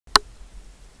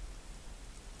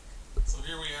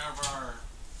have our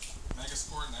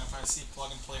Megasquirt and FIC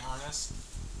plug-and-play harness.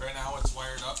 Right now it's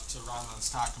wired up to run on the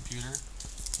stock computer.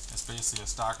 It's basically a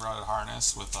stock routed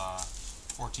harness with a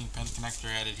 14-pin connector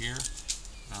added here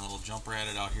and a little jumper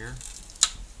added out here.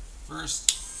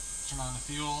 First, turn on the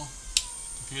fuel,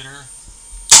 computer.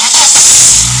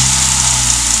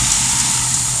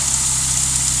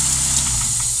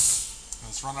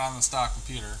 Let's run it on the stock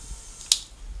computer.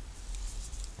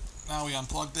 Now we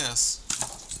unplug this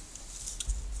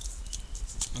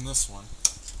and this one,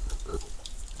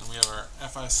 and we have our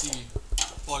FIC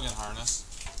plug-in harness.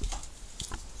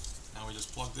 Now we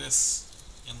just plug this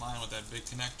in line with that big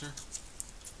connector.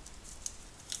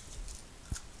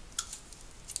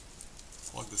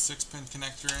 Plug the 6-pin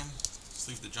connector in, just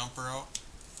leave the jumper out.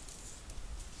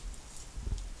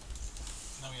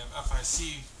 Now we have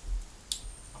FIC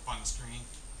up on the screen.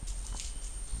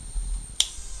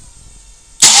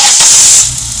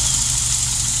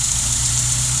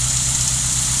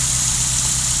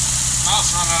 Now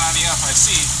it's running on the FIC.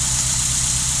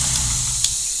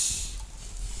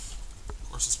 Of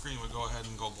course the screen would go ahead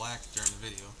and go black during the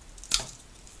video.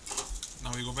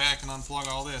 Now we go back and unplug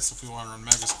all this if we want to run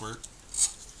Megasquirt.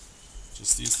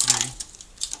 Just these three.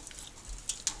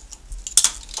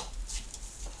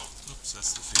 Oops,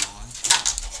 that's the fuel line.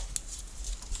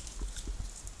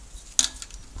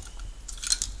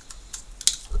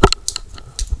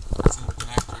 That's in the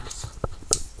connectors.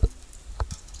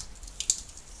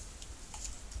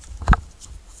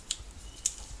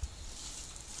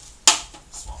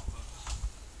 Swap the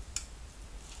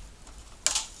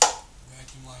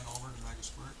vacuum line over to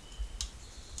Megasquirt.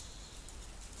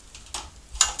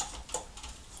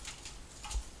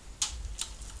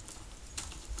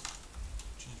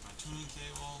 Change my tuning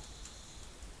cable.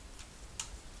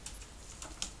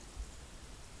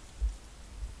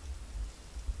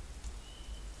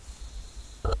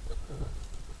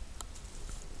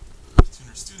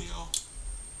 Tuner Studio.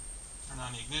 Turn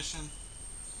on the ignition.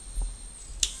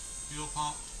 Fuel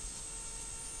pump.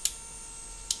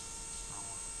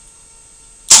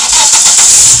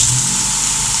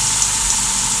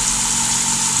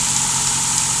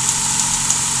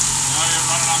 Now you're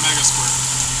running on Megasquirt.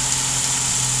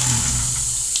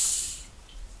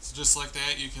 So just like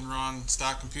that, you can run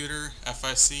stock computer,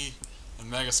 FIC,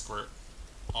 and Megasquirt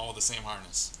all with the same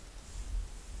harness.